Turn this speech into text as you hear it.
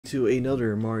to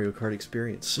another Mario Kart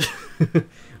experience.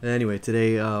 Anyway,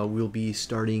 today we'll be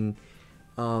starting,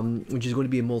 which is going to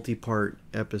be a multi-part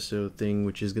episode thing,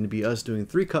 which is going to be us doing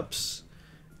 3 cups,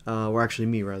 or actually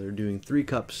me rather, doing 3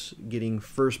 cups, getting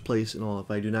first place and all. If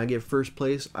I do not get first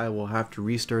place, I will have to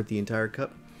restart the entire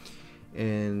cup,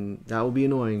 and that will be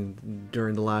annoying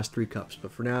during the last 3 cups.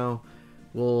 But for now,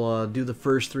 we'll do the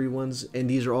first 3 ones, and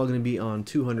these are all going to be on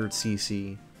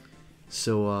 200cc.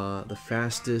 So the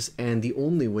fastest and the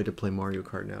only way to play Mario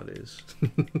Kart nowadays.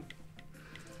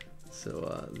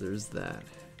 So there's that.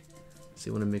 So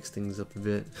you want to mix things up a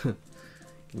bit. Get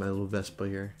my little Vespa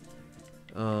here.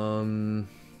 And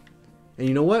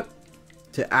you know what?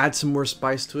 To add some more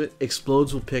spice to it,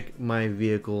 Explodes will pick my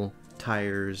vehicle,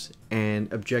 tires,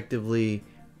 and objectively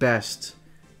best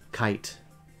kite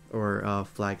or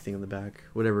flag thing in the back,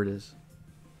 whatever it is.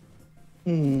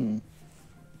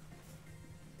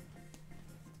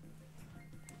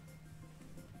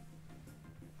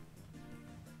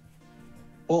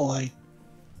 Well, I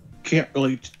can't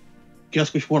really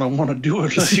guess which one I want to do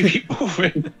unless you keep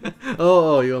moving.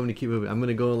 Oh, you want me to keep moving? I'm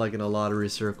gonna go like in a lottery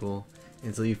circle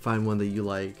until you find one that you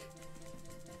like.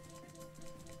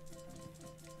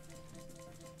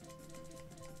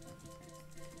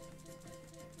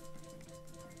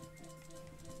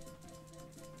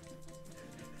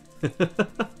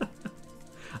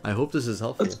 I hope this is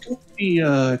helpful. Let's go with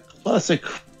the classic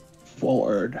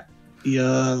Ford.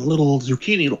 The little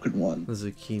zucchini-looking one. The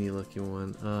zucchini-looking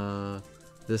one.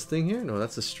 This thing here? No,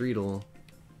 that's a Streetle.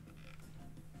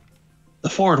 The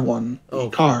Ford one. The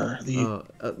car. The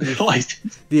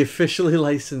license. The officially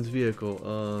licensed vehicle.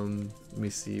 Let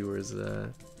me see. Where's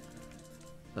that?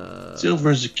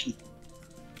 Silver zucchini.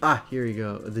 Ah, here you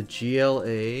go. The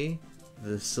GLA,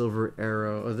 the Silver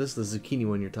Arrow. Oh, this is the zucchini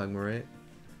one you're talking about, right?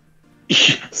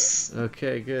 Yes.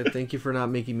 Okay, good. Thank you for not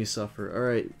making me suffer.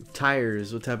 Alright,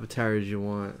 tires. What type of tires you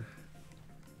want?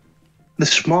 The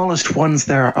smallest ones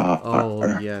there are.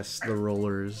 Oh, yes, the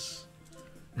rollers.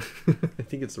 I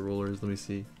think it's the rollers. Let me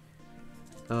see.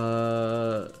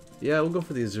 Yeah, we'll go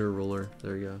for the Azure roller.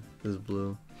 There we go. This is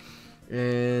blue.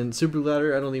 And Super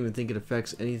Glider, I don't even think it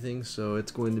affects anything, so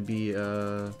it's going to be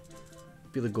the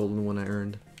golden one I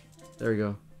earned. There we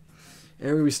go. And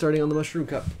we're going to be starting on the Mushroom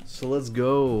Cup. So let's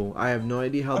go. I have no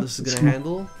idea how this is going to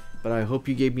handle, but I hope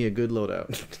you gave me a good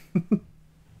loadout.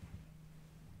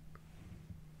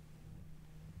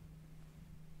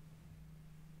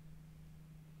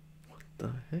 What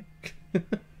the heck?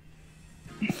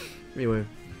 Anyway,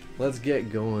 let's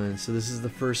get going. So this is the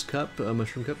first cup,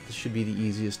 Mushroom Cup. This should be the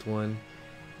easiest one.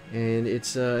 And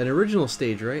it's an original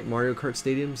stage, right? Mario Kart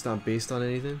Stadium. It's not based on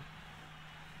anything.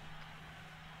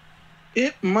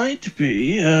 It might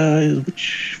be.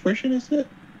 Which version is it?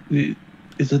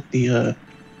 Is it the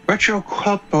Retro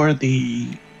Cup or the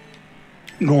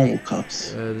normal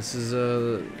cups? This is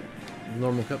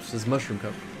normal cups. This is Mushroom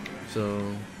Cup.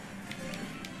 So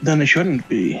then it shouldn't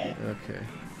be. Okay.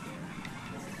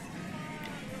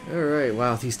 All right.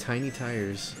 Wow, these tiny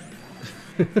tires.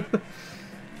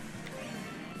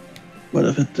 But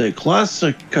if it's a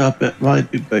classic cup, it might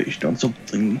be based on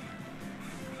something.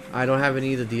 I don't have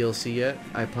any of the DLC yet.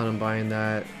 I plan on buying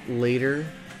that later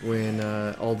when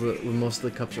when most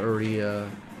of the cups are already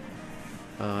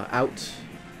out.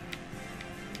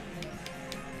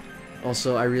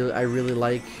 Also, I really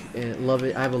like and love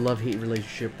it. I have a love-hate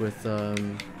relationship with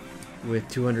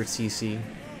 200cc.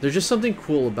 There's just something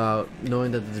cool about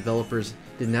knowing that the developers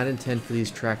did not intend for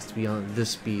these tracks to be on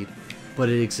this speed, but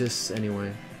it exists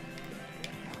anyway.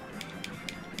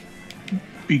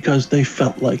 Because they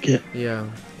felt like it. Yeah,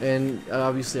 and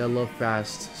obviously I love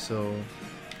fast, so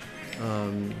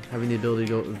having the ability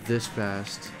to go this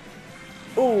fast,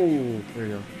 oh, there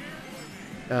you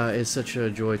go, is such a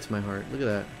joy to my heart. Look at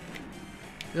that.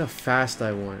 Look how fast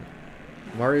I went.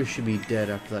 Mario should be dead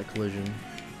after that collision,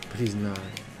 but he's not.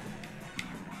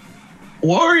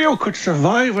 Wario could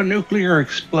survive a nuclear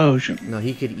explosion. No,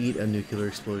 he could eat a nuclear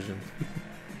explosion.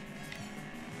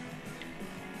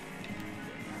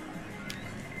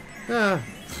 Ah.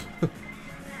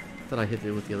 Thought I hit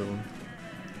it with the other one.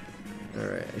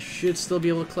 Alright, I should still be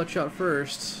able to clutch out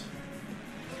first.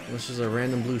 This is a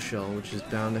random blue shell, which is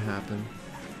bound to happen.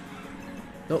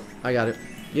 Nope, I got it.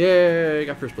 Yay, I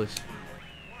got first place.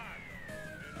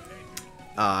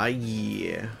 Ah,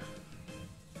 yeah.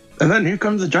 And then here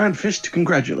comes the giant fist to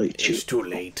congratulate you. It's too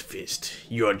late, Fist.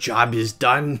 Your job is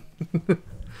done.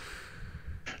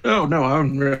 Oh, no,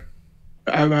 I'm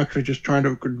actually just trying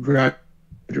to congratulate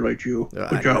you.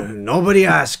 Good job. Nobody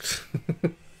asked.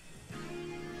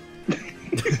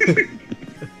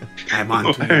 I'm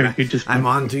on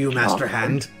to you, Master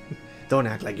Hand. Don't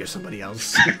act like you're somebody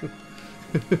else.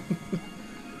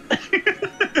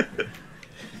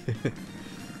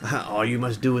 All you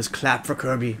must do is clap for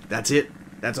Kirby. That's it.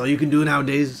 That's all you can do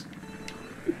nowadays.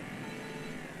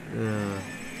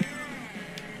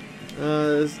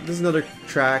 This is another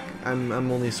track. I'm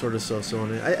only sort of so-so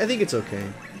on it. I think it's okay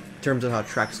in terms of how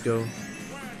tracks go.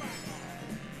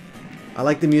 I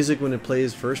like the music when it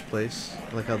plays first place.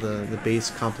 I like how the bass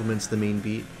complements the main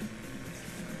beat.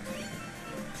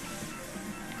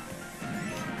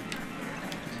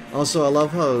 Also, I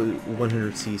love how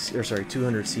 100cc, or sorry,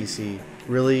 200cc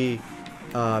really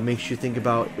makes you think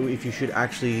about if you should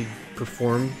actually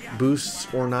perform boosts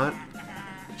or not.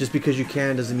 Just because you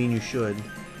can doesn't mean you should.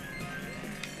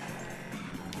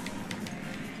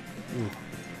 Ooh.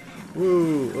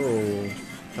 Woo! Oh,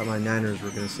 thought my nanners were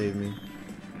gonna save me.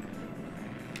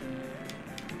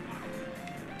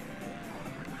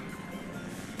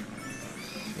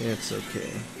 It's okay.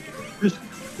 It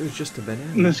was just a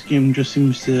banana. This game just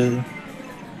seems to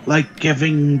like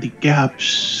giving the gaps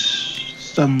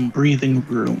some breathing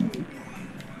room.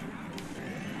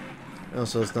 Oh,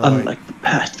 so it's not unlike like the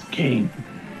past game.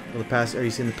 well, the past. Are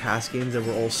you saying the past games that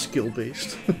were all skill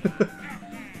based?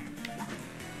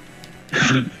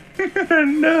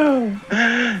 No,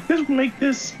 just make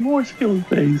this more skill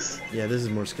based. Yeah, this is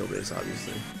more skill based,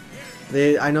 obviously.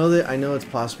 I know it's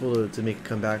possible to make a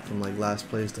comeback from like last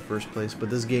place to first place, but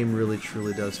this game really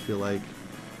truly does feel like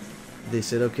they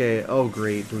said, okay, oh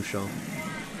great, blue shell.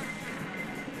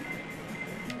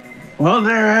 Well,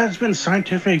 there has been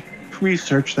scientific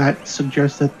research that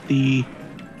suggests that the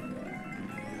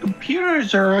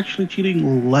computers are actually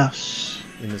cheating less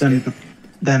In this game?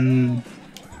 than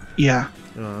yeah.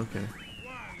 Oh, okay.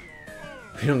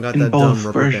 We don't got In that both dumb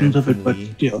rubber versions band of from it, but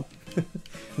Wii. still.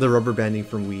 The rubber banding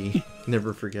from Wii.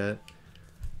 Never forget.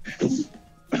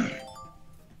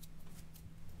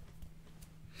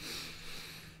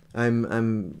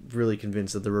 I'm really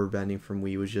convinced that the rubber banding from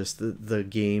Wii was just the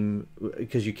game,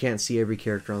 because you can't see every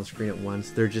character on the screen at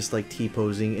once. They're just like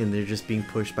T-posing and they're just being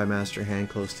pushed by Master Hand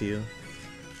close to you.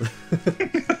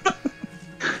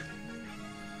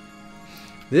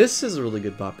 This is a really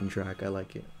good bopping track. I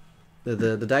like it.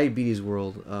 The Diabetes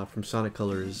World from Sonic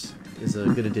Colors is a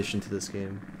good addition to this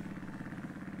game.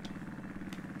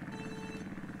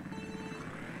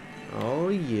 Oh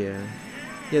yeah.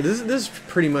 Yeah, this is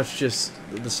pretty much just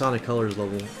the Sonic Colors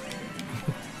level.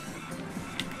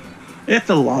 It's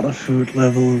a lot of food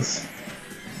levels.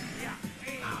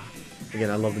 Again,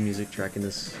 I love the music track in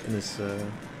this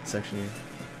section here.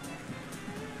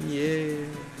 Yeah.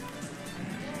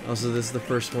 Also, this is the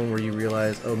first one where you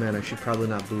realize, oh man, I should probably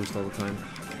not boost all the time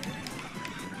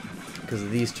because of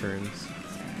these turns.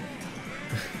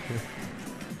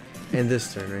 And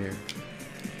this turn right here.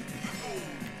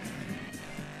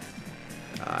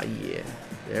 Ah, yeah.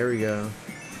 There we go.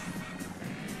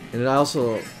 And it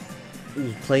also,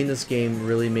 playing this game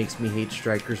really makes me hate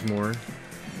Strikers more.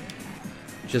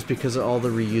 Just because of all the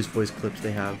reused voice clips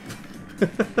they have.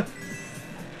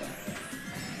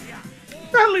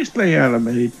 At least they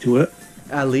animated to it.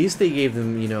 At least they gave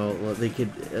them, you know, they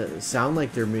could sound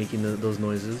like they're making those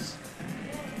noises.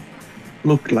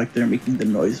 Looked like they're making the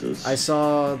noises. I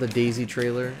saw the Daisy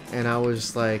trailer, and I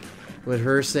was like, with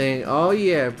her saying, "Oh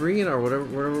yeah, bring it," or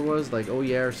whatever it was, like "Oh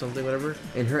yeah" or something, whatever,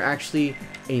 and her actually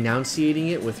enunciating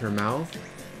it with her mouth,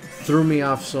 threw me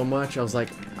off so much. I was like,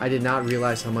 I did not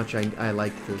realize how much I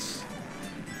liked this.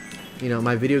 You know,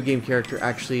 my video game character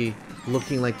actually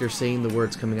looking like they're saying the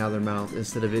words coming out of their mouth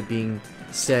instead of it being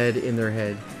said in their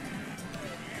head.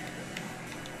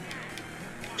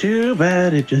 Too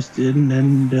bad it just didn't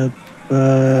end up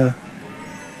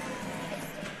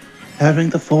having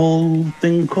the full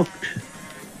thing cooked.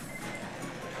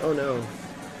 Oh no.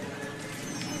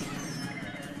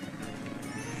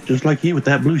 Just like you with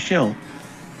that blue shell.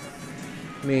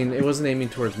 I mean, it wasn't aiming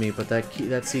towards me, but that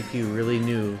CPU really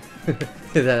knew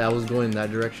that I was going in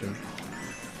that direction.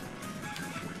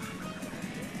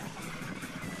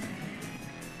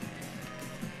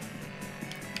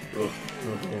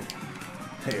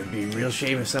 It would be a real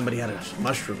shame if somebody had a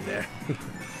mushroom there.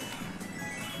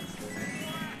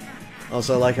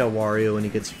 Also, I like how Wario, when he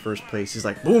gets first place, he's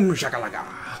like, boom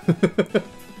shakalaka!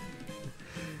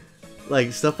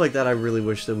 Like, stuff like that I really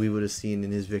wish that we would have seen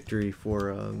in his victory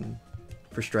for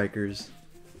Strikers.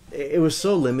 It was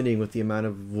so limiting with the amount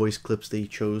of voice clips they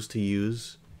chose to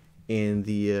use in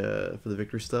the for the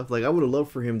victory stuff. Like, I would have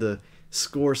loved for him to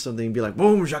score something and be like,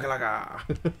 boom shakalaka!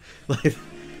 Like,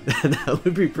 that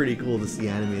would be pretty cool to see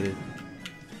animated.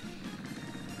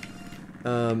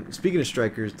 Speaking of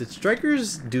Strikers, did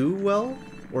Strikers do well,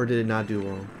 or did it not do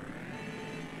well?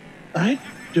 I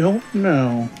don't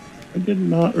know. I did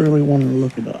not really want to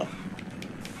look it up.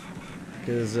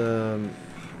 Because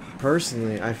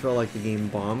personally, I felt like the game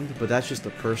bombed, but that's just a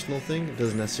personal thing. It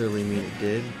doesn't necessarily mean it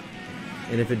did.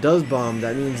 And if it does bomb,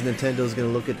 that means Nintendo's gonna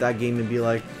look at that game and be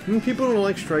like, people don't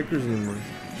like Strikers anymore.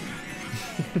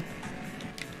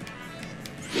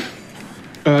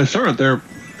 Sir, they're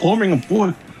forming a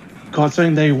boycott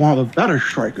saying they want a better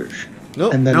Strikers.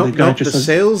 Nope, And then nope, the guy nope. just The says,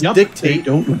 sales "Yep, dictate they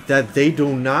don't." that they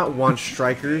do not want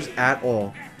Strikers at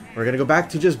all. We're gonna go back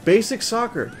to just basic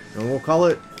soccer, and we'll call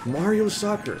it Mario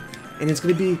Soccer. And it's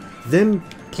gonna be them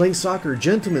playing soccer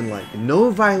gentleman-like. No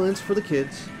violence for the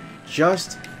kids,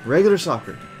 just regular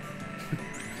soccer.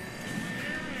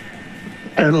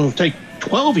 And it'll take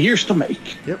 12 years to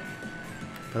make. Yep.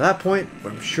 By that point,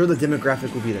 I'm sure the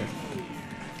demographic will be there.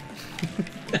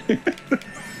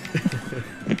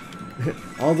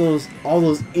 all those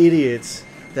idiots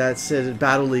that said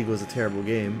Battle League was a terrible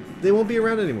game, they won't be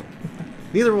around anymore.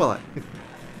 Neither will I.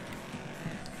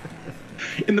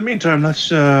 In the meantime,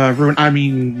 let's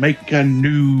make a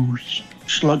new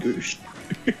Sluggers.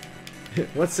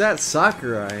 What's that,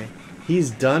 Sakurai?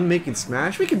 He's done making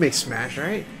Smash? We can make Smash,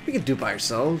 right? We can do it by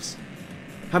ourselves.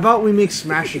 How about we make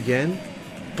Smash again,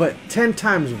 but 10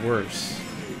 times worse?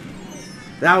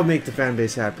 That would make the fan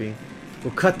base happy.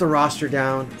 We'll cut the roster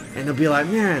down, and they'll be like,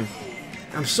 man,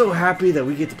 I'm so happy that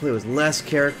we get to play with less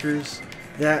characters.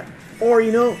 Or,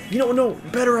 no,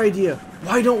 better idea.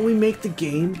 Why don't we make the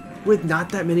game with not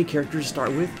that many characters to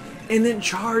start with, and then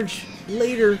charge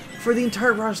later for the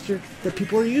entire roster that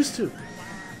people are used to?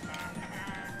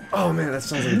 Oh man, that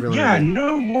sounds like a brilliant idea.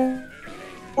 No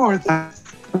more of that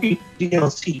free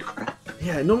DLC crap.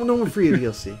 Yeah, no more free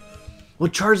DLC. We'll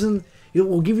charge them.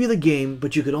 We'll give you the game,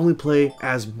 but you could only play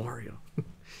as Mario.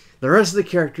 The rest of the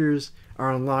characters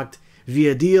are unlocked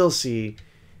via DLC.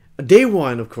 Day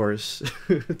one, of course.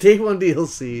 Day one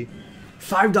DLC.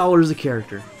 $5 a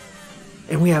character.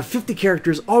 And we have 50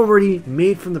 characters already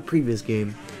made from the previous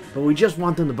game, but we just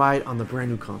want them to buy it on the brand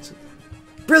new console.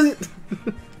 Brilliant!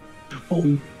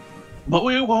 But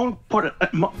we won't put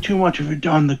too much of it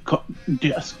on the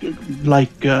disc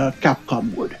like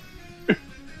Capcom would.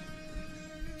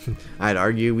 I'd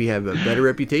argue we have a better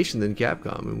reputation than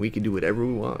Capcom, and we can do whatever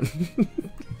we want.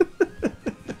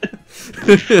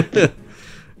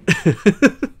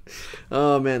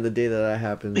 Oh man, the day that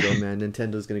happens, oh man,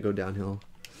 Nintendo's gonna go downhill.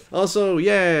 Also,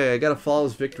 yeah, I got a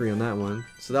flawless victory on that one.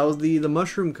 So that was the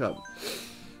Mushroom Cup.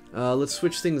 Let's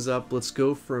switch things up. Let's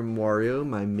go from Wario,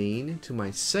 my main, to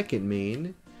my second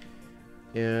main.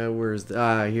 Yeah, where's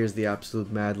the... here's the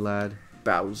absolute mad lad.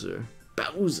 Bowser.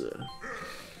 Bowser.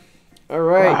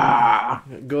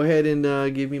 Alright. Go ahead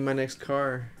and give me my next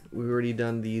car. We've already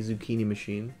done the Zucchini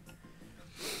Machine.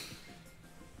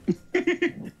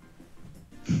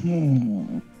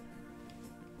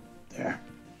 There.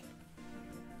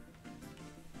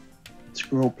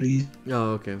 Scroll, please.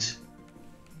 Oh, okay.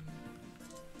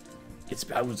 It's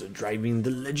Bowser driving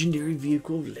the legendary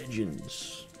vehicle of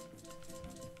legends.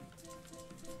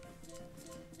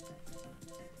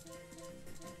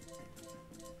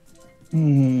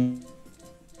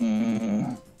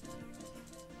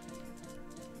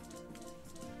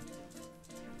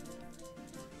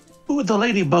 Ooh,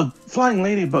 the flying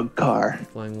ladybug car.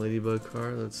 Flying ladybug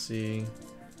car, let's see.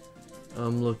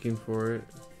 I'm looking for it.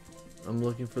 I'm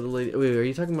looking for the lady. Wait, are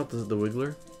you talking about the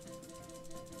Wiggler?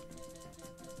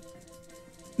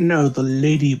 No, the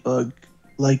ladybug.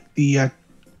 Like the,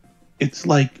 it's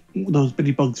like those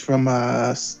bitty bugs from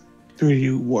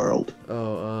 3D World.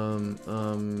 Oh,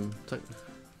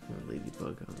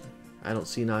 ladybug. I don't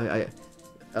see now. You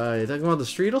talking about the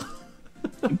Streetle?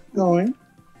 Keep going.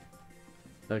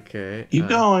 Okay. Keep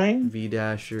going.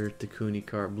 V-Dasher, Takuni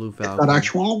car, Blue It's Falcon. got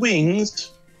actual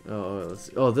wings. Oh, let's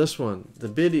see. Oh, this one, the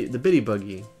bitty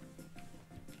buggy.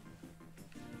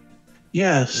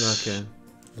 Yes. Okay.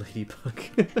 Ladybug.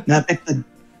 Now pick the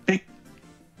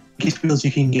biggest wheels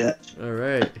you can get.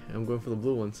 Alright, I'm going for the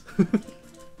blue ones.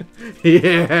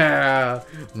 Yeah!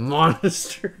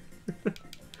 Monster!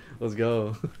 Let's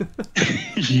go.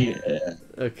 Yeah.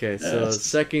 Okay, so Yes.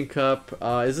 second cup.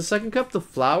 Is the second cup the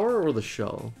flower or the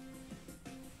shell?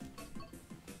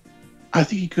 I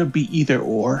think it could be either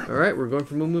or. Alright, we're going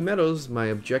for Moo Moo Meadows,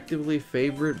 my objectively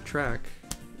favorite track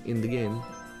in the game.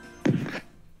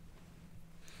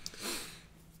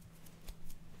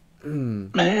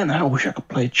 Man, I wish I could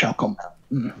play Choco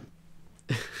Mountain.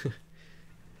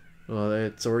 Well,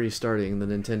 it's already starting, the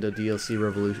Nintendo DLC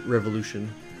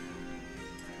revolution.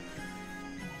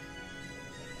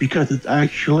 Because it's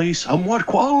actually somewhat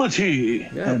quality.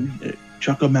 Yeah. And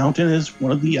Choco Mountain is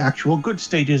one of the actual good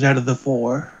stages out of the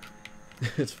 4.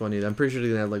 It's funny, I'm pretty sure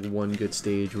they're gonna have like one good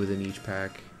stage within each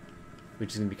pack,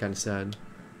 which is gonna be kind of sad.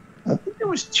 I think there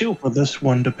was two for this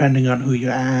one, depending on who you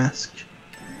ask.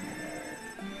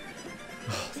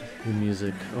 Oh, the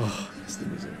music. Oh, it's the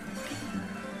music.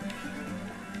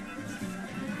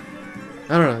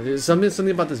 I don't know. There's something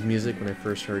about this music when I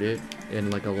first heard it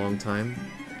in like a long time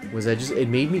was that it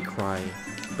made me cry,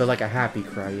 but like a happy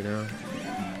cry, you know.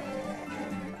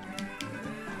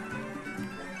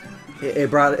 It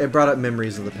brought up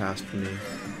memories of the past for me,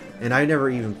 and I never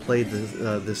even played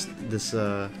the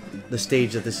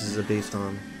stage that this is based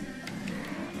on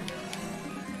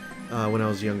when I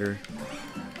was younger.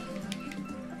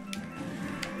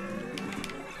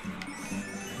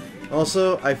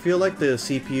 Also, I feel like the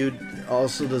CPU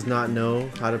also does not know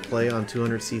how to play on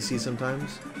 200cc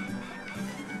sometimes.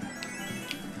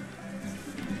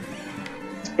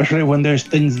 Especially when there's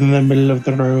things in the middle of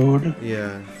the road.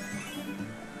 Yeah.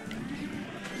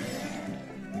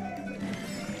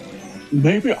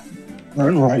 Maybe I'll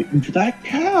run right into that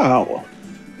cow.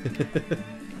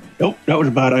 Nope, that was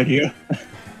a bad idea.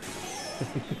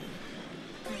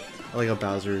 I like how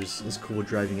Bowser is cool with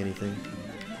driving anything.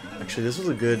 Actually, this was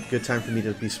a good time for me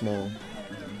to be small.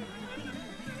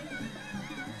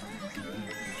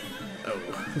 Oh.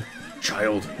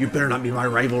 Child, you better not be my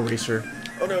rival racer.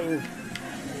 Oh no.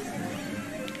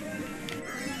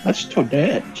 That's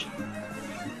Toadette.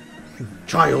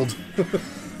 Child.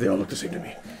 They all look the same to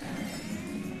me.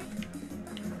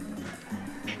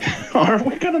 Are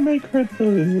we gonna make her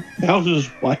the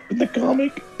Bowser's wife in the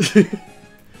comic?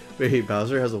 Wait,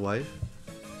 Bowser has a wife?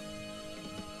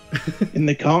 In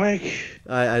the comic?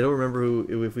 I don't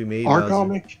remember if we made Our Bowser.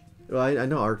 comic? Well, I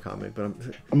know our comic, but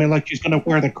I mean, like, she's gonna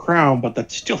wear the crown, but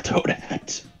that's still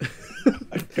Toadette.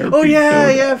 Oh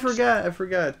yeah, I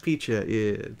forgot. Peachette,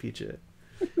 yeah, Peachette.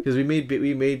 Because we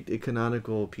made a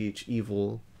canonical Peach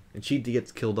evil, and she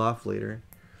gets killed off later.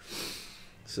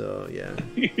 So yeah.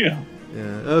 Yeah.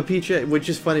 Yeah. Oh, Peachette, which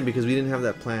is funny because we didn't have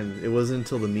that plan. It wasn't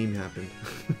until the meme happened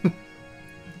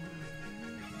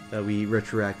that we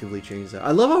retroactively changed that.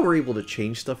 I love how we're able to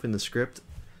change stuff in the script.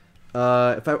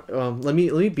 If I let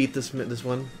me beat this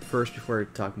one first before I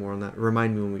talk more on that.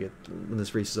 Remind me when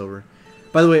this race is over.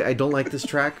 By the way, I don't like this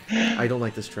track. I don't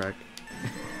like this track.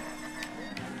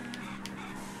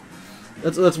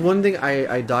 That's one thing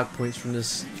I dock points from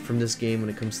this game when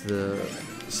it comes to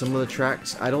some of the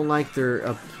tracks. I don't like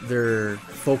their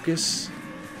focus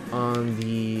on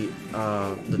the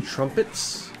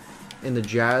trumpets and the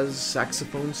jazz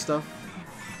saxophone stuff.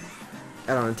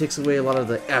 I don't know, it takes away a lot of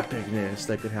the epicness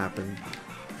that could happen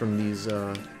from these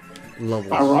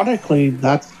levels. Ironically,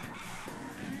 that's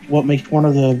what makes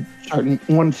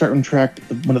one certain track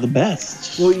one of the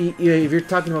best. Well, yeah, if you're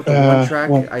talking about the one track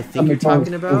well, I think you're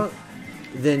talking about,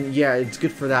 then yeah, it's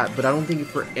good for that, but I don't think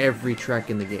it's for every track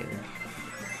in the game,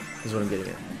 is what I'm getting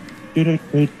at.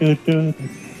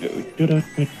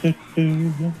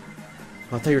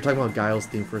 I thought you were talking about Guile's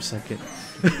theme for a second.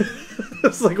 I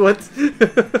was like, what?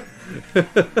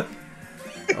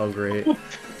 Oh, great.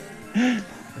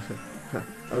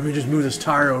 Let me just move this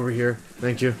tire over here.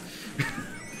 Thank you.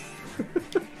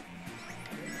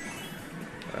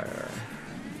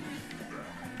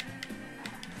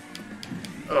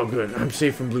 Oh, good. I'm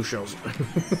safe from blue shells.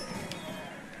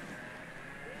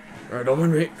 Alright, don't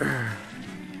mind me.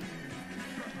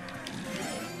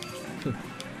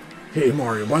 Hey,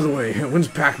 Mario, by the way, when's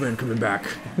Pac-Man coming back?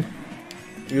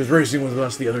 He was racing with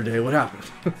us the other day. What happened?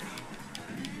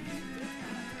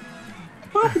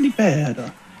 Pretty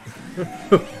bad.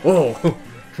 Oh!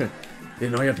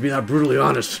 Didn't know you have to be that brutally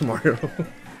honest, Mario.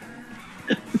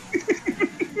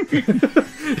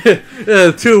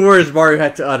 2 words Mario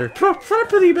had to utter.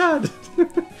 Pretty bad.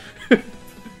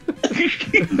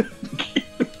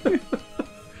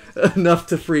 Enough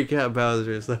to freak out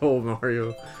Bowser. It's like, oh,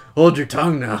 Mario, hold your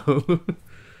tongue now.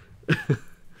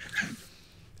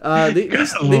 They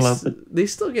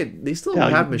still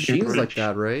have machines like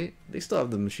that, right? They still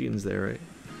have the machines there, right?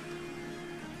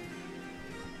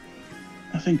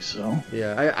 I think so.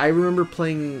 Yeah, I remember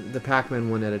playing the Pac-Man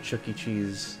one at a Chuck E.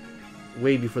 Cheese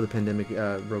way before the pandemic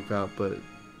broke out, but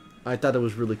I thought it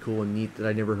was really cool and neat that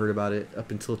I never heard about it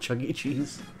up until Chuck E.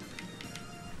 Cheese.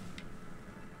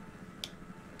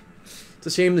 It's a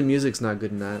shame the music's not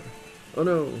good in that. Oh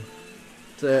no.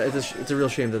 It's a real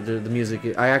shame that the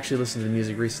music... I actually listened to the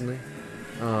music recently,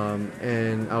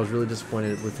 and I was really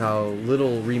disappointed with how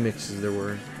little remixes there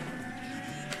were.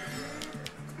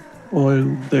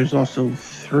 Well, there's also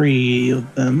 3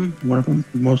 of them. One of them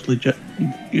mostly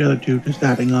the other 2 just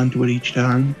adding on to it each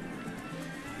time.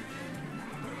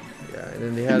 Yeah, and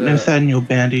then they had Nathaniel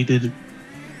Bandy did.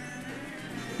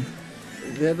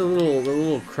 They had the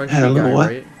little crunchy guy,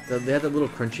 right? They had that little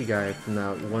crunchy guy from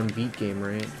that one Beat game,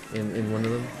 right? In one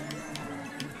of them.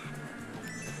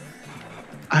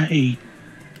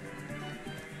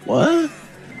 What?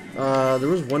 There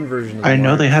was one version of I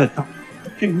know Mario. they had a.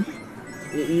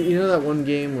 You know that one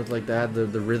game with like that the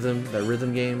rhythm, that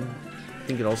rhythm game? I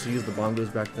think it also used the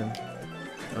bongos back then.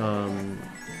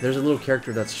 There's a little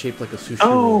character that's shaped like a sushi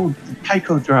roll. Oh, the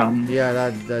taiko drum. Yeah,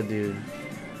 that dude.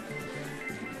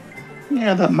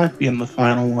 Yeah, that might be in the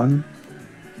final one.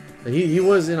 He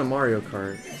was in a Mario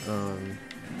Kart,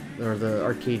 or the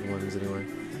arcade ones anyway.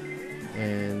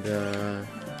 And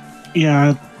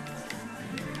Yeah,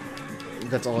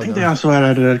 that's all I I think know. they also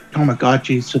added a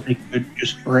Tamagotchi so they could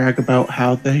just brag about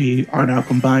how they are now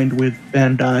combined with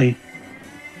Bandai.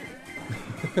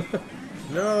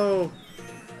 No.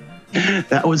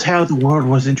 That was how the world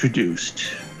was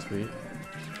introduced. Sweet.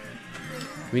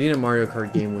 We need a Mario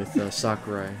Kart game with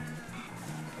Sakurai.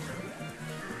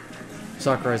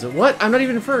 Sakurai's like, what? I'm not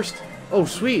even first. Oh,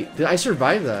 sweet. Did I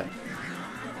survive that?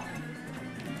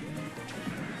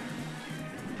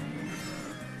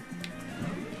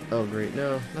 Oh, great.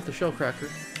 No, not the shell cracker.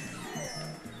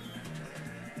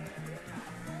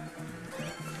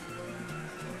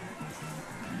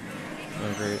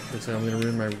 Oh, great. Looks like I'm gonna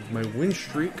ruin my win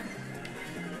streak.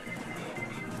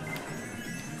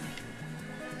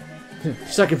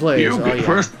 Second place. You Oh, get yeah.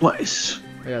 first place.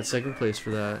 I got second place for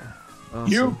that.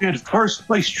 Awesome. You get first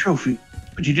place trophy,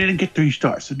 but you didn't get 3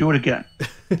 stars, so do it again.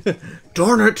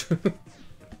 Darn it!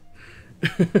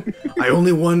 I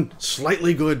only won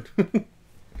slightly good.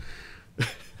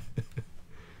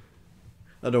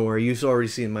 Oh, don't worry. You've already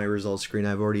seen my results screen.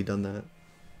 I've already done that.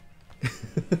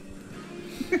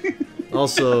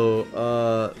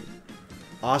 Also,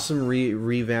 awesome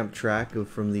revamped track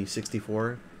from the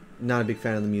 64. Not a big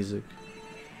fan of the music.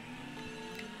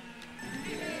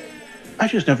 I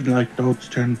just never liked Toad's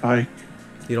Turnpike.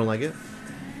 You don't like it?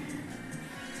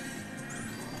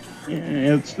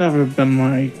 Yeah, it's never been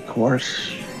my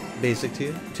course. Basic to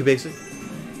you? Too basic?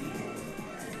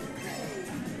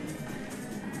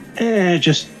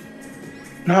 Just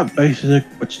not basic,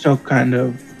 but still kind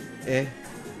of, Eh?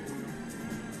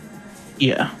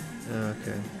 yeah.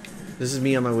 Okay. This is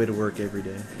me on my way to work every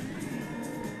day.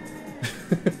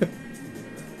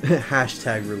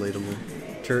 Hashtag relatable.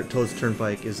 Toad's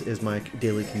Turnpike is my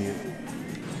daily commute.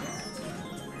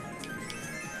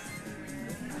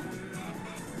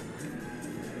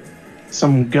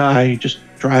 Some guy just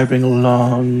driving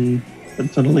along, and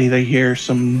suddenly they hear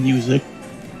some music.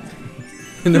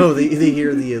 No, they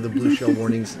hear the blue shell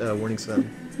warning sound.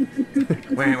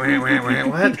 Wah, wah, wah, wah,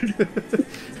 what?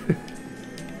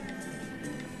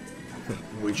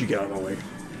 Why'd you get out of my way?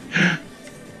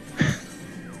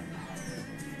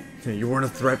 You weren't a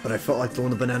threat, but I felt like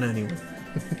throwing the banana anyway.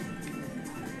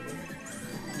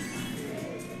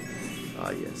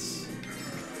 Ah, yes.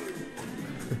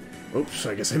 Oops,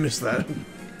 I guess I missed that.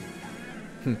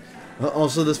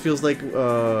 Also, this feels like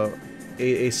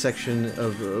a section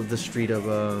of the street of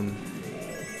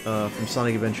from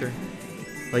Sonic Adventure.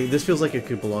 Like, this feels like it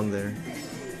could belong there.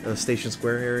 Station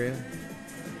Square area.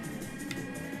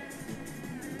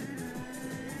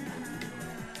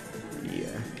 Yeah.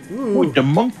 Ooh. With the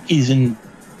monkeys in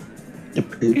the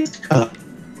police car.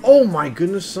 Oh my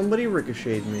goodness, somebody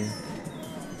ricocheted me.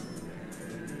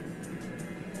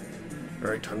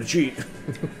 Alright, time to cheat.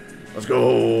 Let's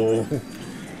go.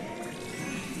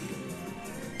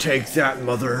 Take that,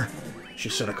 mother. She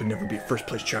said I could never be first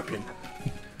place champion.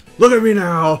 Look at me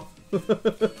now.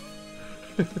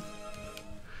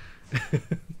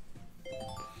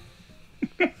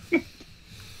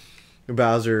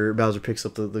 Bowser picks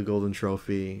up the golden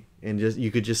trophy, and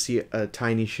you could just see a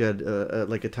tiny shed,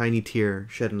 like a tiny tear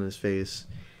shed on his face.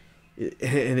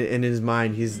 And in his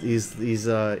mind,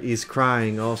 he's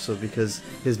crying also because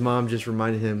his mom just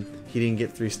reminded him he didn't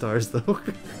get 3 stars though.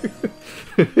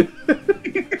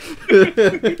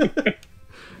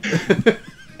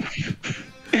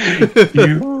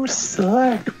 You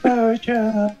suck,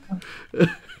 Bojo.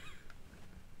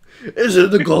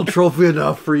 Isn't the gold trophy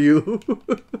enough for you?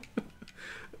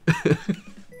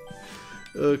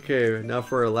 Okay, now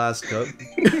for our last cup.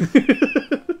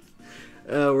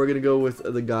 We're gonna go with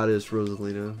the goddess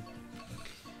Rosalina.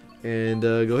 And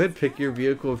go ahead, pick your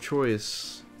vehicle of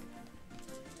choice.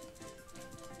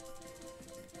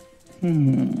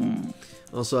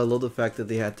 Also, I love the fact that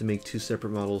they had to make 2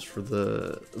 separate models for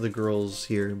the girls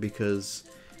here because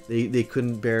they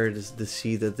couldn't bear to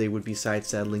see that they would be side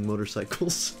saddling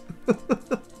motorcycles.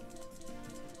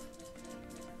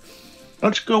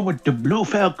 Let's go with the Blue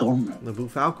Falcon. The Blue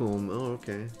Falcon. Oh,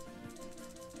 okay.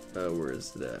 Where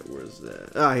is that? Where is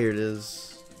that? Ah, here it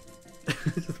is.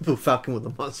 Blue Falcon with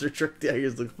a monster truck. The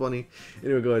tires look funny.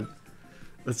 Anyway, go ahead.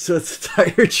 So it's a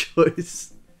tire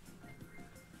choice.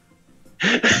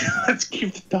 Let's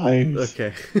keep the tires.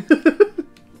 Okay.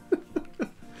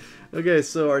 Okay,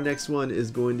 so our next one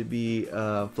is going to be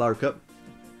Flower Cup.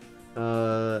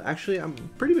 Actually, I'm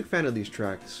a pretty big fan of these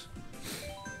tracks.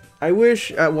 I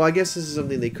wish, well, I guess this is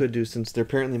something they could do since they're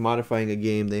apparently modifying a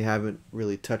game they haven't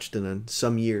really touched in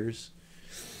some years.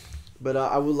 But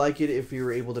I would like it if you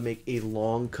were able to make a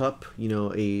long cup, you know,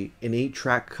 an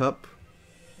 8-track cup.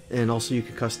 And also you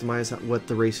could customize what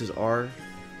the races are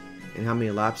and how many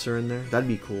laps are in there. That'd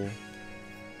be cool.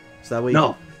 So that way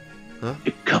No. Huh?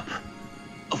 A cup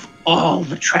of all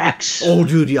the tracks. Oh,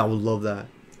 dude, yeah, I would love that.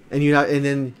 And and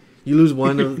then you lose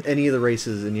one of any of the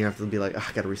races, and you have to be like, oh,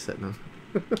 I gotta reset now.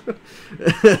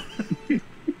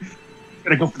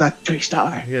 Gotta go for that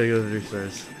 3-star. You gotta go to 3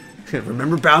 stars.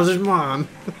 Remember Bowser's mom.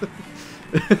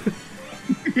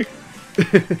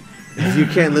 If you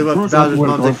can't live up to Bowser's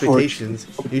mom's expectations,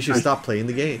 you should stop playing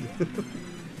the game.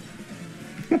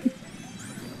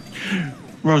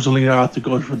 Rosalina ought to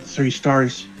go for the 3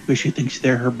 stars because she thinks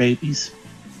they're her babies.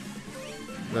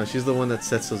 No, she's the one that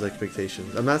sets those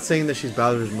expectations. I'm not saying that she's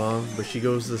Bowser's mom, but she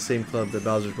goes to the same club that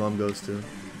Bowser's mom goes to.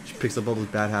 She picks up all those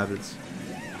bad habits.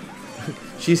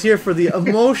 She's here for the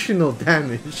emotional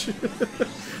damage.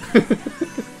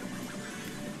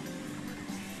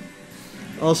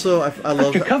 Also, I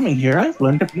love. After coming here, I've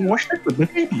learned to be more strict with the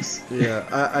babies. Yeah,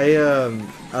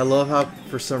 I love how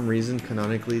for some reason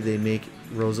canonically they make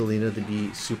Rosalina to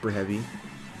be super heavy.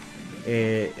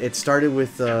 It started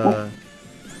with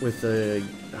was it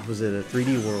a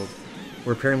 3D World,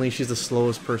 where apparently she's the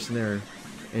slowest person there,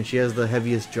 and she has the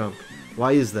heaviest jump.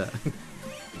 Why is that?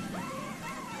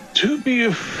 To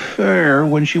be fair,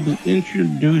 when she was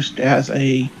introduced as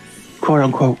a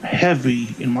quote-unquote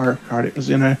heavy in Mario Kart, it was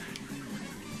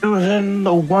in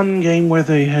the one game where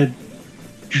they had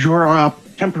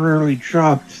temporarily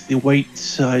dropped the weight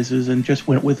sizes and just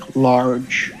went with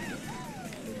large.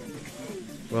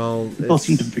 Well, People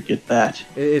seem to forget that.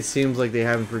 It seems like they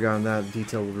haven't forgotten that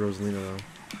detail with Rosalina though.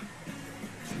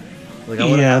 Like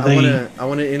I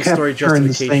want to in-story kept her in the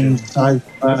justification. same size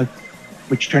class,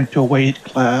 which turned to a weight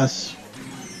class.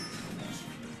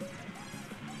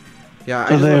 Yeah,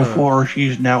 So therefore,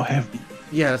 she's now heavy.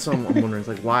 Yeah, that's what I'm wondering. It's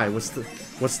like, why? What's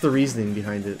the reasoning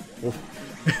behind it? Well,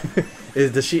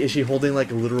 is she holding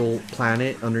like a literal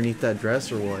planet underneath that dress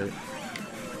or what?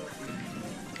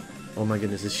 Oh my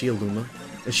goodness, is she a Luma?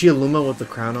 Is she a Luma with the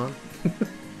crown on?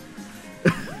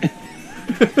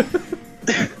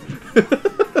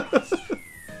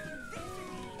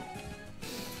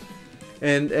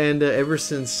 And ever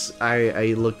since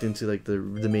I looked into like the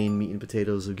main meat and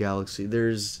potatoes of Galaxy,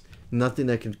 there's nothing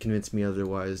that can convince me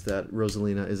otherwise that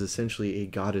Rosalina is essentially a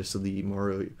goddess of the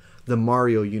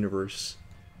Mario universe.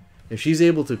 If she's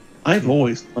able to, I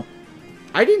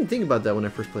didn't think about that when I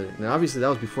first played it. Now obviously that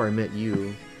was before I met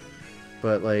you,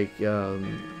 but like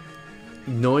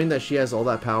knowing that she has all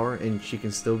that power and she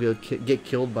can still get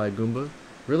killed by Goomba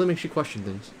really makes you question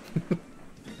things.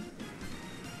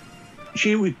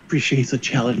 She appreciates a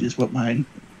challenge, is what my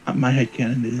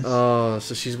headcanon is. Oh,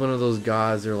 so she's one of those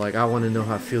gods. They're like, I want to know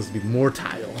how it feels to be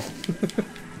mortile.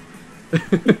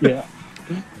 Yeah.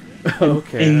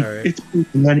 Okay, and alright. It's been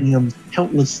millenniums,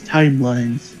 countless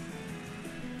timelines.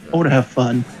 I want to have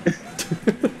fun.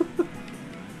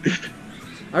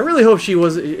 I really hope she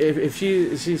was. If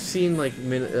she's seen like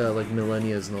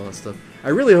millennias and all that stuff. I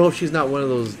really hope she's not one of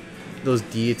those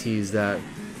deities that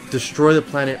destroy the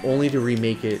planet only to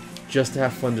remake it just to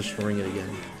have fun destroying it again.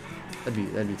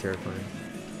 That'd be terrifying.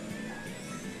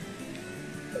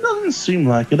 It doesn't seem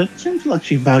like it. It seems like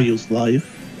she values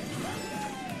life.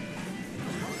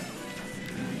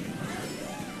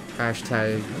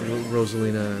 Hashtag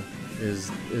Rosalina is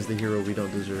the hero we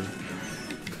don't deserve.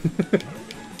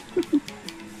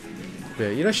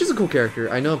 But you know, she's a cool character.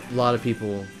 I know a lot of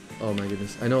people. Oh my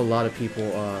goodness, I know a lot of people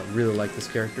really like this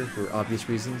character for obvious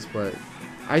reasons, but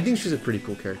I think she's a pretty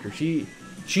cool character. She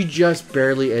just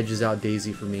barely edges out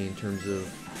Daisy for me in terms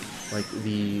of like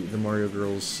the Mario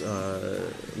Girls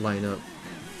lineup.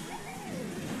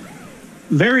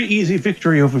 Very easy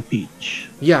victory over Peach.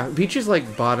 Yeah, Peach is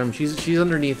like bottom. She's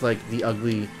underneath like the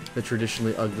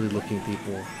traditionally ugly looking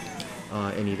people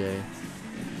any day.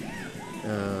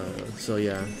 So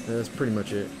yeah, that's pretty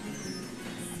much it.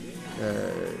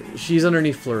 She's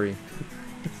underneath Flurry.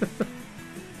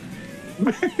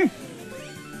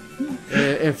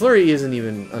 and Flurry isn't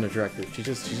even unattractive. She's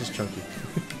just chunky.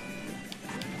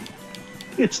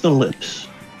 It's the lips.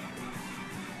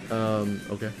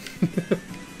 Okay.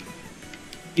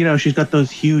 You know, she's got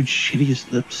those huge, hideous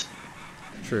lips.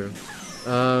 True.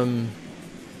 Oh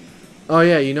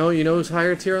yeah, you know who's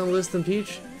higher tier on the list than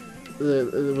Peach?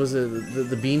 Was it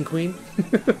the Bean Queen?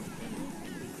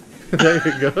 There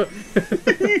you go.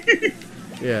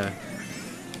 Yeah.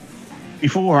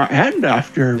 Before and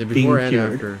after Yeah, being before and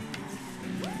cured. after.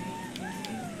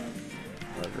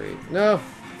 Oh, great. No!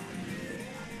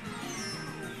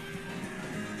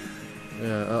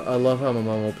 Yeah, I love how my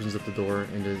mom opens up the door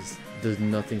and does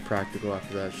nothing practical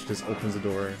after that. She just opens the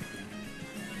door.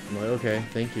 I'm like, okay,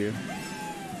 thank you.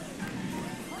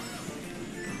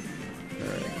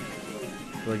 Alright.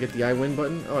 Do I get the I win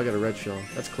button? Oh, I got a red shell.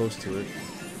 That's close to it.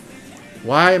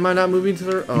 Why am I not moving to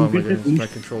the... Oh my goodness, my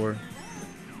controller.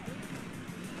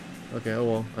 Okay, oh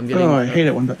well. I'm getting... Oh, I hate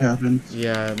it when that happens.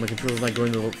 Yeah, my controller's not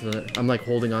going to the... I'm like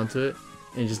holding onto it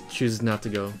and it just chooses not to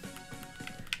go.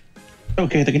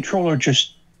 Okay, the controller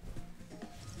just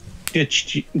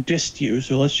dissed you,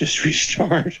 so let's just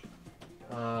restart.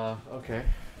 Okay.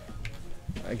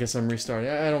 I guess I'm restarting.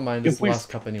 I don't mind. It's If the we- last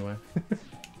cup anyway.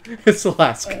 It's the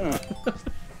last cup.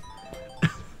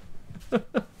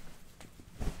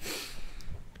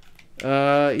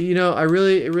 You know, I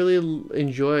really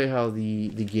enjoy how the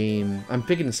game. I'm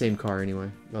picking the same car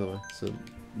anyway, by the way, so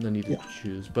no need to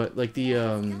choose. But like the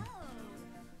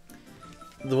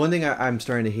one thing I'm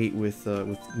starting to hate with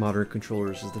modern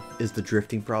controllers is the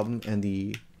drifting problem and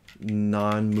the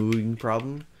non-moving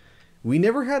problem. We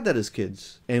never had that as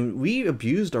kids, and we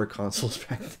abused our consoles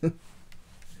back then.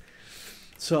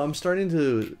 So I'm starting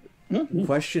to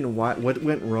question what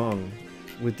went wrong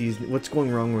with these. What's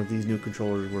going wrong with these new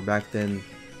controllers? Where back then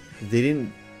they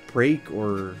didn't break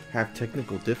or have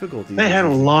technical difficulties. They had a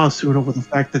lawsuit over the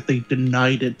fact that they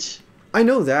denied it. I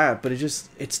know that, but it's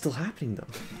still happening though.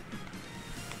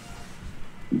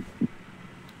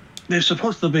 There's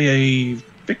supposed to be a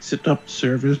fix-it-up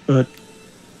service, but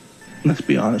let's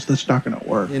be honest, that's not going to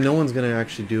work. And no one's gonna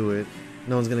actually do it.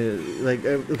 No one's gonna like.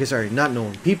 Okay, sorry, not no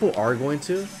one. People are going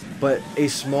to, but a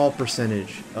small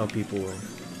percentage of people will.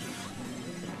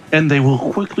 And they will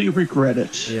quickly regret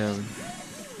it. Yeah.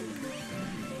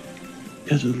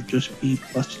 Because it'll just be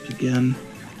busted again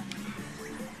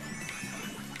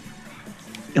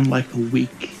in like a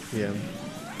week. Yeah.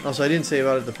 Also, I didn't say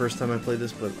about it the first time I played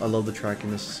this, but I love the track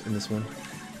in this one.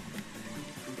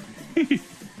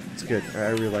 It's good. I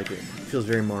really like it. It feels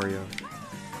very Mario.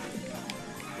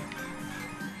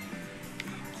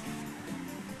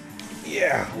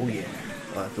 Yeah. Oh yeah.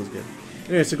 Oh, that feels good.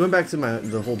 Anyway, so going back to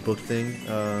the whole book thing.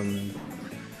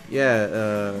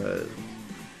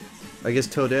 I guess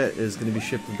Toadette is going to be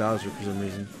shipped with Bowser for some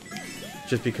reason,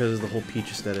 just because of the whole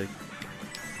Peach aesthetic.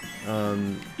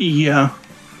 Yeah.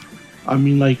 I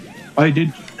mean, like, I did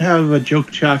have a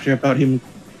joke chapter about him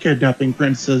kidnapping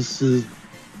princesses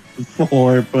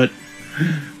before, but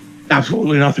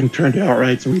absolutely nothing turned out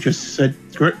right, so we just said,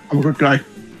 screw it, I'm a good guy.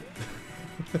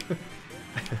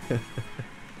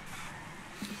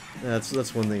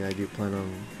 That's one thing I do plan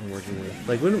on working with.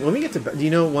 Like when we get to, do you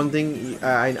know one thing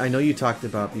I know you talked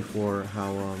about before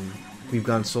how we've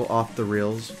gone so off the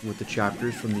rails with the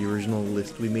chapters from the original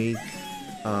list we made.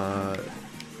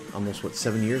 Almost what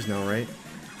 7 years now, right?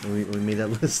 When we made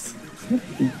that list.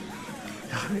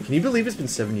 Can you believe it's been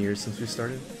 7 years since we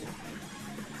started?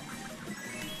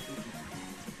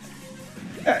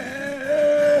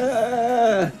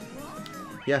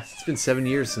 Yeah, it's been 7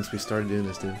 years since we started doing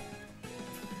this, dude.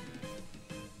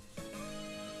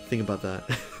 Think about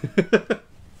that.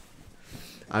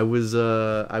 I was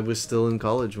still in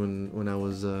college when I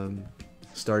was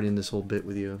starting this whole bit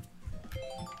with you,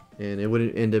 and it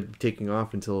wouldn't end up taking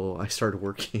off until I started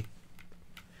working.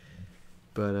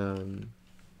 But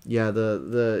yeah,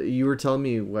 you were telling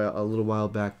me a little while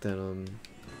back that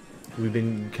we've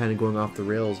been kind of going off the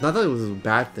rails. Not that it was a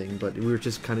bad thing, but we were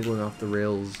just kind of going off the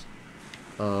rails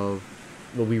of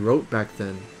what we wrote back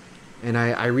then. And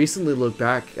I recently looked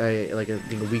back, I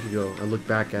think a week ago, I looked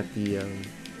back at the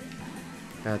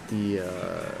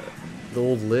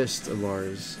old list of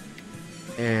ours,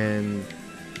 and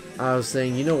I was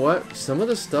saying, you know what? Some of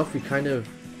the stuff we kind of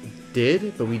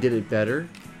did, but we did it better,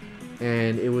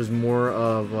 and it was more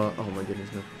of oh my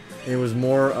goodness, no, and it was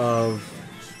more of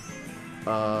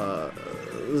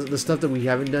the stuff that we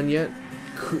haven't done yet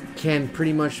can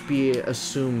pretty much be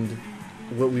assumed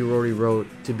what we already wrote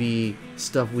to be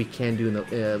stuff we can do in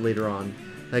the, later on.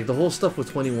 Like the whole stuff with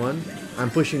 21, I'm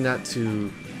pushing that to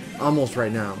almost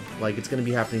right now. Like it's going to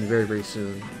be happening very, very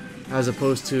soon. As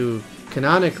opposed to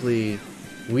canonically,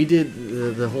 we did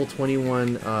the whole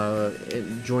 21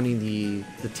 joining the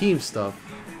team stuff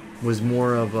was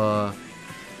more of a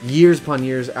years upon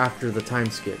years after the time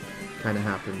skip kind of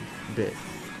happened bit.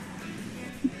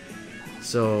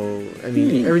 So, I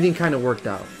mean, everything kind of worked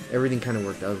out. Everything kind of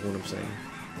worked out is what I'm saying.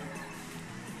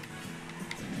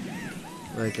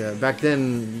 Like back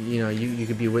then, you know, you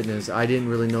could be a witness. I didn't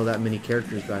really know that many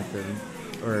characters back then,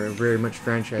 or very much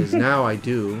franchise. Now I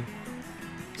do.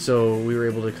 So we were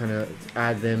able to kind of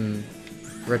add them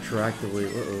retroactively.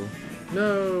 Uh-oh.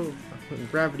 No!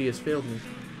 Gravity has failed me.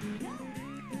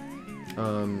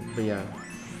 But yeah.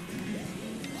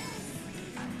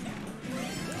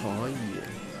 Oh yeah.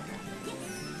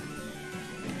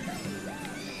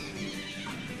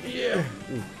 Yeah!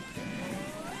 Ooh.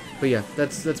 But yeah,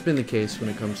 that's been the case when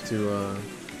it comes to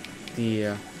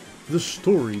the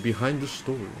story behind the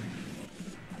story.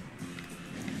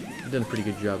 I've done a pretty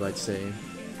good job, I'd say.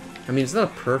 I mean, it's not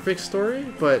a perfect story,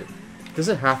 but does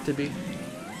it have to be?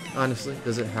 Honestly,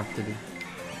 does it have to be?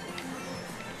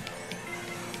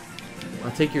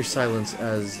 I'll take your silence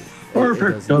as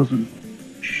Perfect doesn't.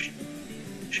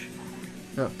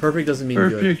 No, perfect doesn't mean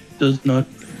perfect good. Does not.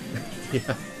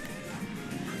 Yeah.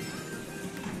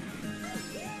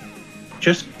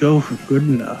 Just go for good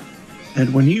enough.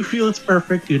 And when you feel it's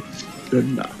perfect, it's good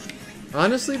enough.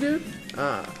 Honestly, dude,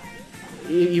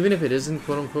 even if it isn't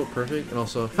quote-unquote perfect, and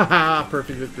also, haha,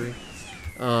 perfect victory,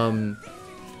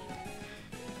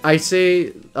 I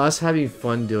say us having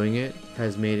fun doing it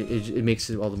has made it makes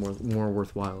it all the more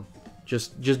worthwhile.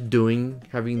 Just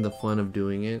having the fun of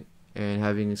doing it, and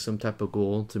having some type of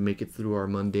goal to make it through our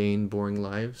mundane, boring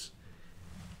lives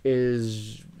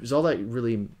is all that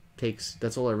really takes.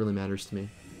 That's all that really matters to me.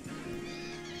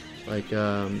 Like,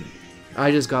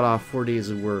 I just got off 4 days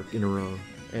of work in a row,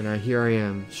 and here I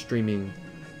am streaming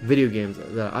video games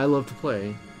that I love to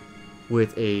play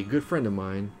with a good friend of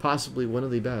mine, possibly one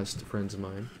of the best friends of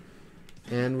mine,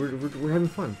 and we're having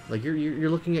fun. Like, you're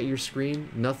looking at your screen,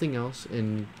 nothing else,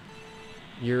 and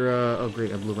you're oh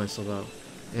great, I blew myself out,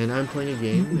 and I'm playing a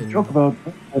game. And joke about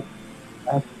that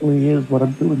actually is what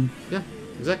I'm doing. Yeah,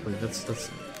 exactly. That's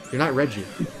you're not Reggie.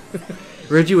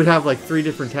 Reggie would have like 3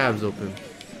 different tabs open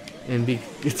and be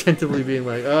attentively being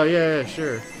like, oh yeah,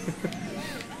 sure.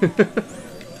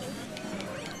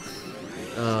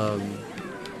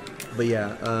 But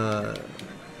yeah,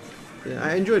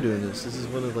 I enjoy doing this. This is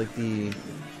one of like the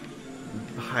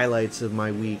highlights of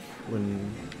my week.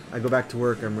 When I go back to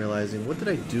work, I'm realizing, what did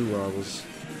I do while I was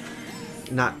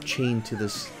not chained to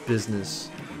this business?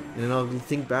 And then I'll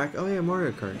think back, oh yeah,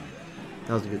 Mario Kart.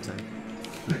 That was a good time.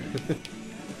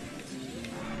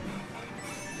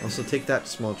 Also, take that,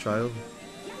 small child.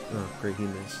 Oh, great, he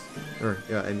missed. Or,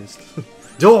 yeah, I missed.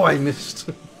 Oh, I missed!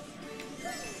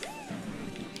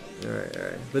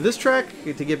 Alright. But this track,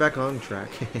 to get back on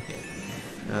track.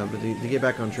 But to get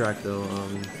back on track, though,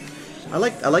 I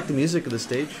like the music of the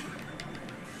stage.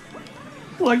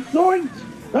 Like noise!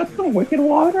 That's the wicked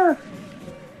water!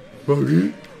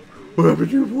 Buggy? What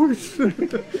happened to your voice?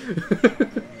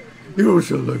 You don't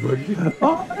sound like Buggy.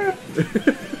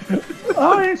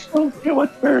 I still feel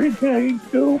what's very tagging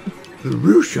too. The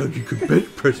real Shaggy could bench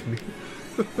press me.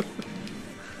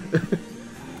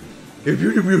 If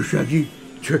you're the real Shaggy,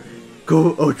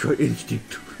 go Ultra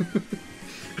Instinct.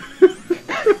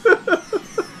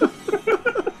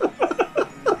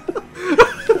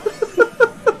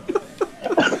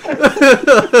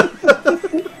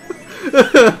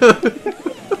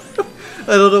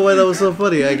 I don't know why that was so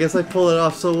funny. I guess I pulled it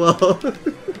off so well.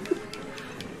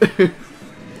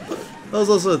 That was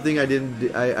also a thing I didn't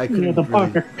do. I couldn't. You're the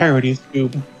perfect parody,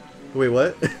 Scoob. Wait,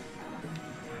 what?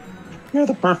 You're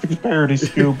the perfect parody,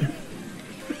 Scoob.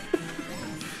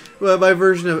 Well, my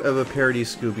version of a parody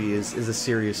Scooby is a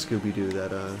serious Scooby-Doo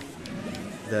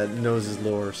that knows his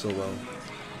lore so well.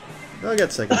 I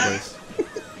got second place.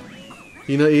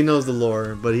 He knows the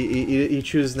lore, but he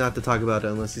chooses not to talk about it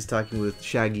unless he's talking with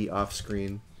Shaggy off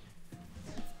screen.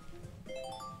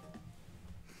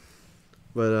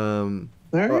 But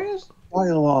there is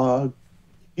dialogue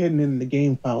hidden in the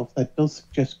game files that does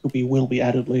suggest Scooby will be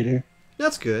added later.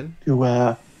 That's good. To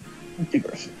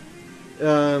Multiverse.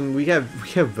 We have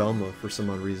Velma for some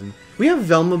odd reason. We have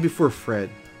Velma before Fred.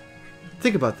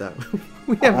 Think about that.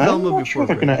 We have Velma before sure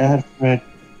Fred. They're gonna add Fred.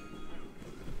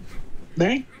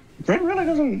 Fred really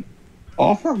doesn't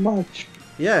offer much.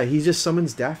 Yeah, he just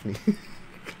summons Daphne.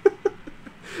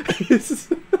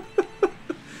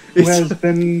 Who has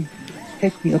been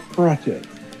taking a project.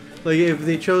 Like, if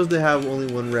they chose to have only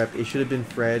one rep, it should have been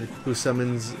Fred, who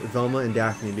summons Velma and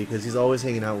Daphne, because he's always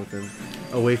hanging out with them,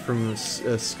 away from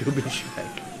Scoob and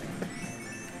Shag.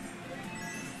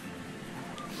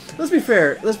 Let's be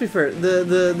fair. The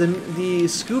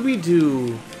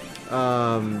Scooby-Doo,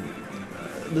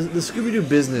 the Scooby-Doo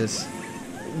business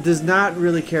does not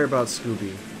really care about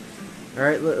Scooby. All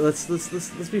right, let's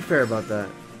be fair about that.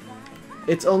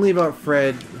 It's only about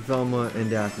Fred, Velma,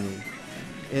 and Daphne.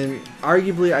 And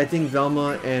arguably, I think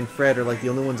Velma and Fred are like the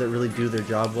only ones that really do their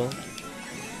job well.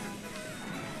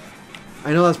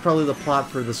 I know that's probably the plot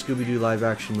for the Scooby-Doo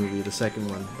live-action movie, the second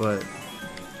one, but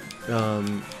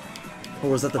or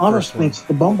was that the first Honestly, one? it's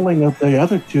the bumbling of the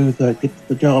other two that gets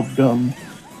the job done.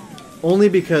 Only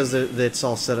because it's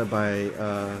all set up by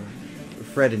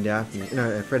Fred and Daphne.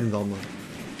 No, Fred and Velma.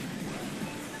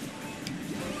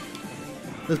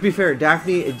 Let's be fair,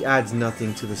 Daphne it adds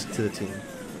nothing to the team.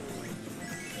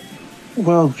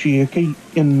 Well,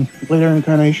 in later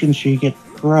incarnations, she gets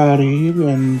karate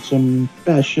and some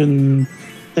fashion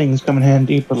things come in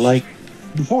handy, but like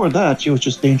before that, she was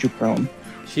just danger prone.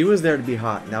 She was there to be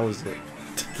hot, and that was it.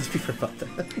 Let's be fair about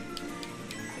that.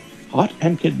 Hot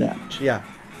and kidnapped. Yeah,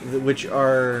 which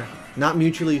are not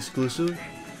mutually exclusive,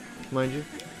 mind you.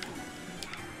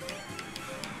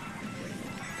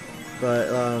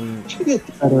 But She gets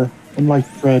better, unlike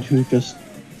Fred, who just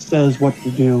says what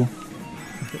to do.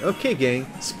 okay, gang,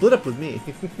 split up with me.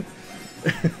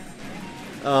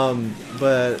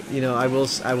 But you know, I will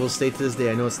state to this day,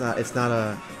 I know it's not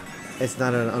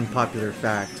an unpopular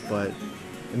fact, but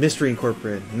Mystery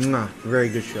Incorporated, mwah, very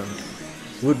good show.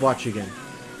 Would watch again.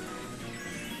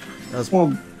 That was,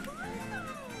 Well,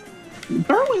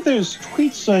 apparently there's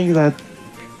tweets saying that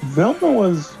Velma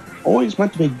was always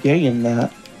meant to be gay in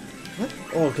that. what?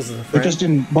 Oh, because of the They friend. just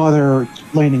didn't bother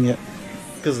explaining it.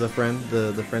 Because of the friend,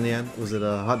 the friend they had. Was it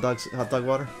hot dog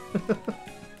water?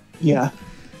 Yeah.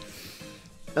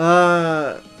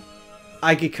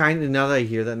 I could kind of, now that I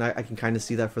hear that, I can kind of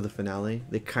see that for the finale.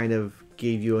 They kind of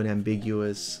gave you an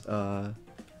ambiguous way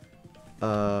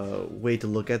to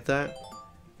look at that.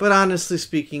 But honestly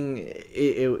speaking,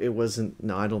 it wasn't.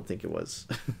 No, I don't think it was.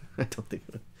 I don't think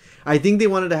it was. I think they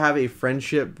wanted to have a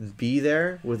friendship be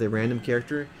there with a random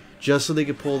character, just so they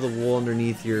could pull the wool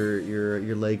underneath your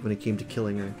leg when it came to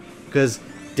killing her. Because,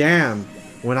 damn,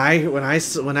 when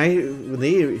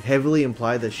they heavily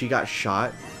implied that she got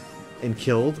shot and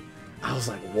killed, I was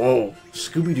like, whoa,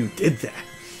 Scooby-Doo did that.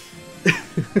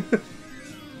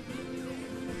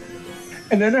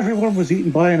 And then everyone was eaten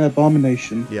by an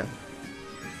abomination. Yeah.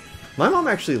 My mom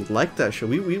actually liked that show.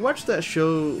 We watched that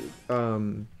show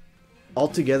all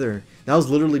together. That was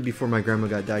literally before my grandma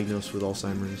got diagnosed with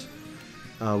Alzheimer's.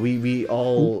 We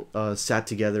all sat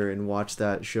together and watched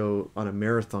that show on a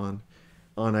marathon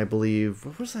on, I believe,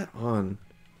 what was that on?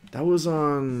 That was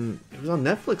on, it was on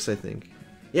Netflix, I think.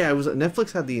 Yeah, it was,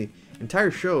 Netflix had the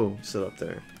entire show set up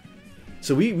there.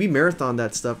 So we marathoned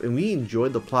that stuff, and we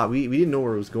enjoyed the plot. We didn't know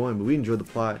where it was going, but we enjoyed the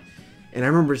plot. And I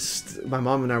remember my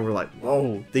mom and I were like,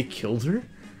 whoa, they killed her?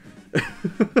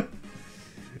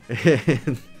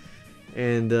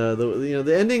 and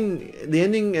the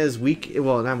ending as weak,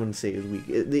 well, I wouldn't say it was weak.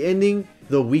 The ending,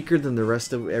 though weaker than the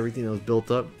rest of everything that was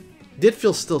built up, did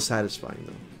feel still satisfying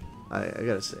though. I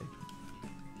gotta say.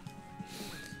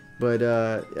 But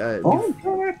yeah,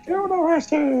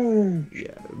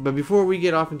 but before we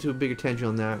get off into a bigger tangent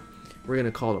on that, we're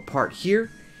gonna call it a part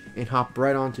here and hop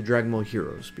right on to Dragon Ball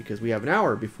Heroes, because we have an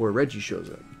hour before Reggie shows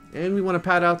up, and we want to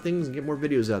pad out things and get more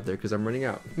videos out there because I'm running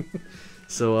out.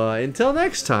 So until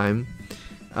next time,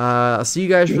 I'll see you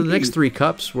guys for the next 3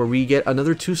 cups where we get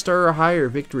another 2-star or higher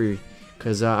victory,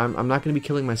 because I'm not going to be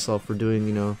killing myself for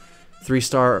doing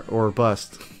 3-star or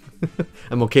bust.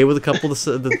 I'm okay with a couple of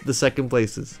the second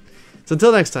places. So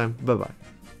until next time, bye bye.